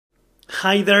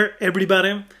Hi there,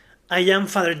 everybody. I am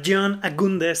Father John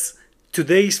Agundes.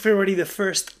 Today is February the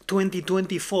 1st,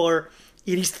 2024.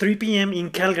 It is 3 p.m. in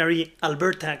Calgary,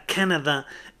 Alberta, Canada,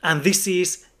 and this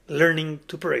is Learning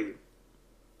to Pray.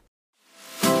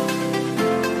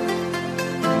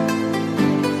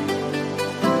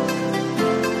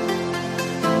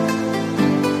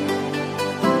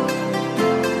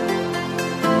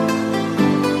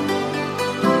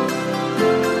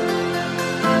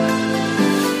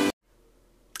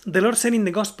 The Lord said in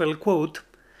the Gospel, quote,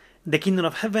 "The kingdom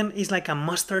of heaven is like a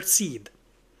mustard seed.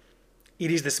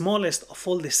 It is the smallest of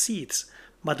all the seeds,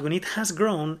 but when it has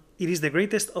grown, it is the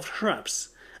greatest of shrubs,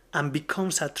 and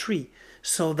becomes a tree,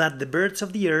 so that the birds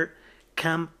of the air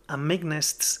come and make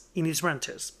nests in its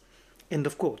branches." End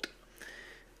of quote.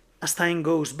 As time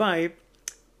goes by,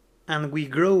 and we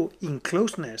grow in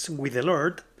closeness with the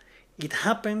Lord, it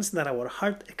happens that our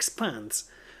heart expands,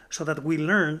 so that we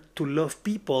learn to love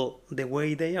people the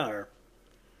way they are.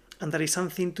 And that is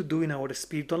something to do in our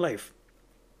spiritual life.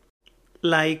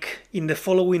 Like in the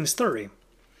following story.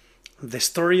 The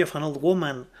story of an old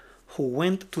woman who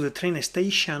went to the train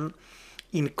station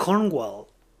in Cornwall,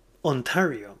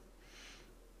 Ontario,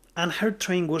 and her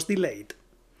train was delayed.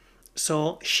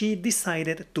 So she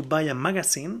decided to buy a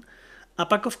magazine, a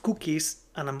pack of cookies,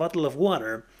 and a bottle of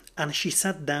water, and she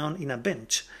sat down in a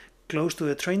bench close to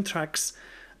the train tracks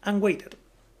and waited.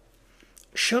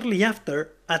 Shortly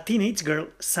after, a teenage girl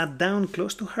sat down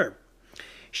close to her.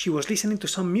 She was listening to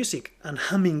some music and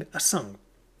humming a song.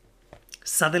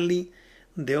 Suddenly,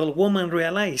 the old woman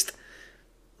realized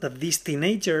that this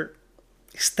teenager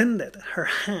extended her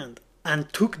hand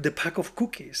and took the pack of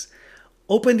cookies,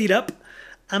 opened it up,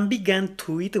 and began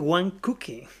to eat one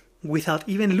cookie without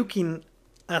even looking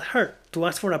at her to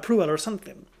ask for approval or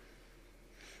something.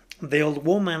 The old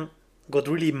woman got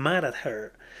really mad at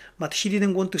her, but she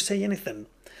didn't want to say anything.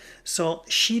 So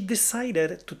she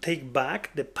decided to take back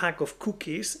the pack of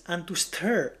cookies and to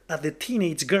stare at the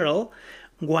teenage girl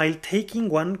while taking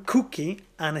one cookie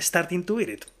and starting to eat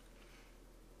it.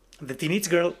 The teenage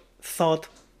girl thought,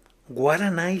 "What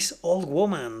a nice old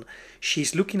woman.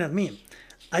 She's looking at me.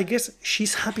 I guess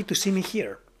she's happy to see me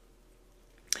here."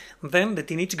 Then the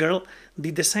teenage girl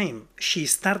did the same. She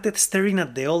started staring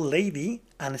at the old lady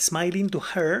and smiling to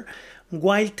her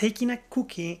while taking a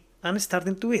cookie and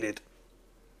starting to eat it.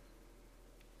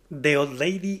 The old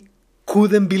lady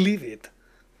couldn't believe it.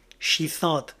 She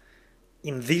thought,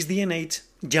 in this day and age,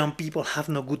 young people have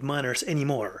no good manners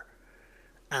anymore.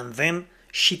 And then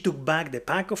she took back the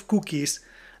pack of cookies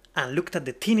and looked at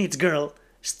the teenage girl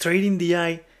straight in the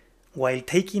eye while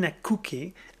taking a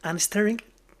cookie and staring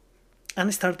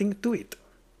and starting to eat.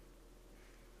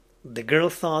 The girl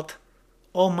thought,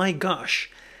 "Oh my gosh,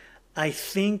 I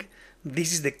think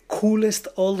this is the coolest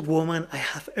old woman I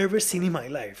have ever seen in my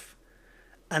life,"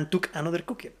 and took another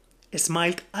cookie,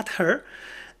 smiled at her,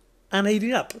 and ate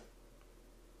it up.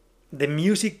 The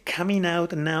music coming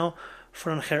out now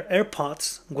from her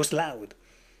AirPods was loud.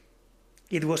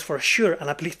 It was for sure an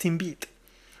uplifting beat.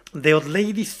 The old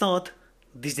lady thought,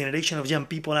 "This generation of young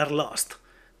people are lost.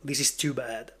 This is too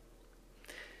bad."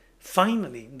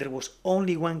 Finally, there was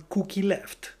only one cookie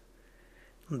left.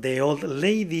 The old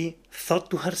lady thought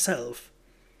to herself,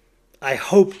 "I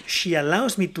hope she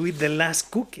allows me to eat the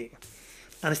last cookie,"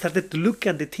 and started to look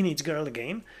at the teenage girl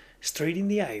again, straight in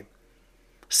the eye.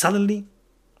 Suddenly,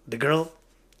 the girl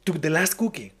took the last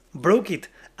cookie, broke it,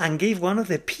 and gave one of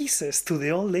the pieces to the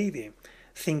old lady,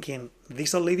 thinking,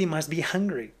 "This old lady must be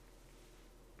hungry."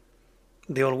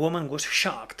 The old woman was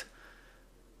shocked.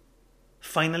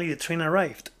 Finally, the train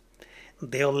arrived.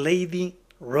 The old lady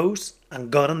rose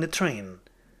and got on the train.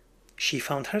 She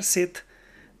found her seat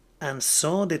and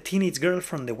saw the teenage girl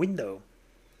from the window.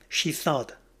 She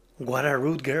thought, "What a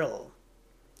rude girl.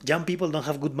 Young people don't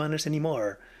have good manners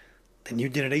anymore. The new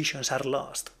generations are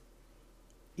lost.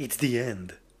 It's the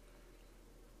end."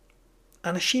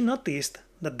 And she noticed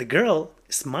that the girl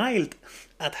smiled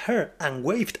at her and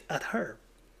waved at her.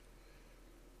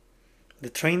 The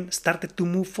train started to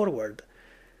move forward.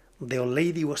 The old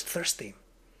lady was thirsty,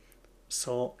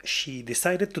 so she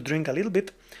decided to drink a little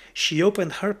bit. She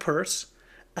opened her purse,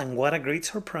 and what a great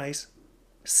surprise,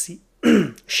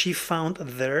 she found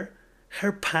there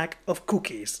her pack of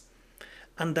cookies.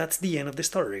 And that's the end of the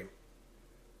story.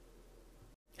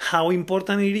 How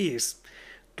important it is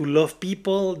to love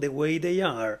people the way they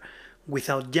are,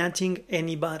 without judging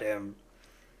anybody.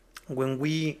 When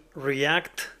we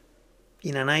react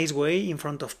in a nice way in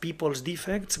front of people's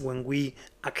defects, when we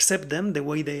accept them the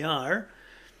way they are,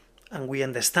 and we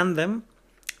understand them,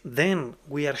 then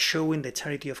we are showing the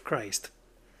charity of Christ.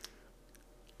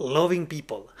 Loving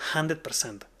people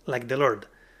 100%, like the Lord,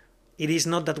 It is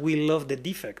not that we love the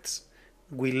defects.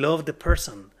 We love the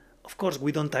person. Of course,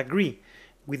 we don't agree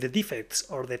with the defects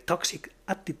or the toxic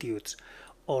attitudes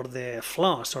or the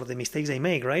flaws or the mistakes they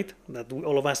make, right? That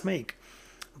all of us make.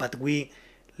 But we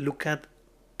look at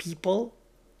people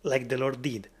like the Lord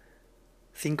did.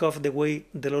 Think of the way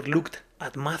the Lord looked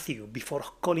at Matthew before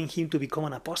calling him to become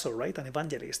an apostle, right? An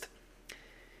evangelist.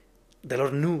 The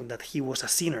Lord knew that he was a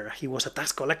sinner. He was a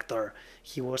tax collector.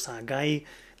 He was a guy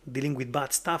dealing with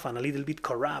bad stuff and a little bit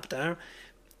corrupt.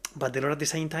 But the Lord at the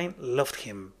same time loved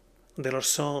him. The Lord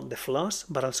saw the flaws,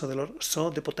 but also the Lord saw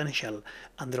the potential,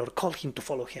 and the Lord called him to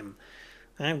follow him.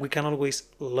 We can always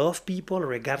love people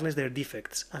regardless their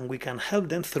defects, and we can help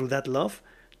them through that love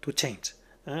to change.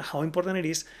 How important it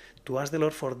is to ask the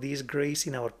Lord for this grace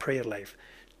in our prayer life,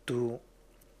 to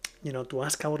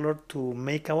ask our Lord to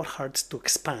make our hearts to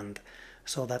expand,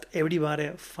 so that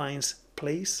everybody finds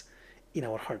place in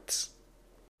our hearts.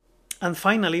 And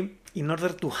finally, in order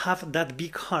to have that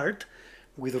big heart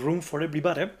with room for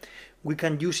everybody, we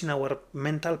can use in our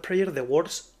mental prayer the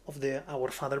words of the Our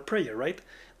Father prayer, right?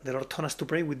 The Lord taught us to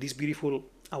pray with this beautiful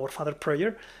Our Father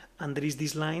prayer, and there is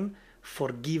this line,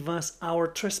 forgive us our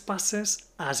trespasses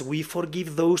as we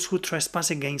forgive those who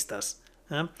trespass against us.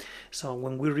 So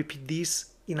when we repeat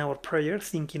this in our prayer,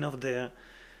 thinking of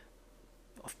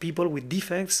people with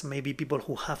defects, maybe people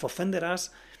who have offended us,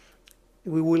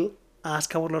 we will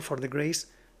ask our Lord for the grace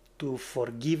to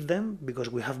forgive them, because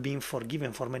we have been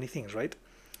forgiven for many things, right?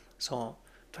 So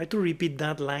try to repeat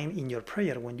that line in your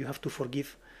prayer when you have to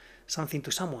forgive something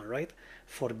to someone, right?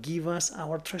 Forgive us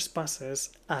our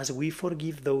trespasses as we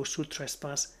forgive those who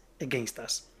trespass against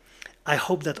us. I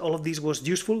hope that all of this was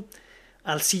useful.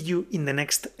 I'll see you in the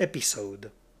next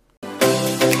episode.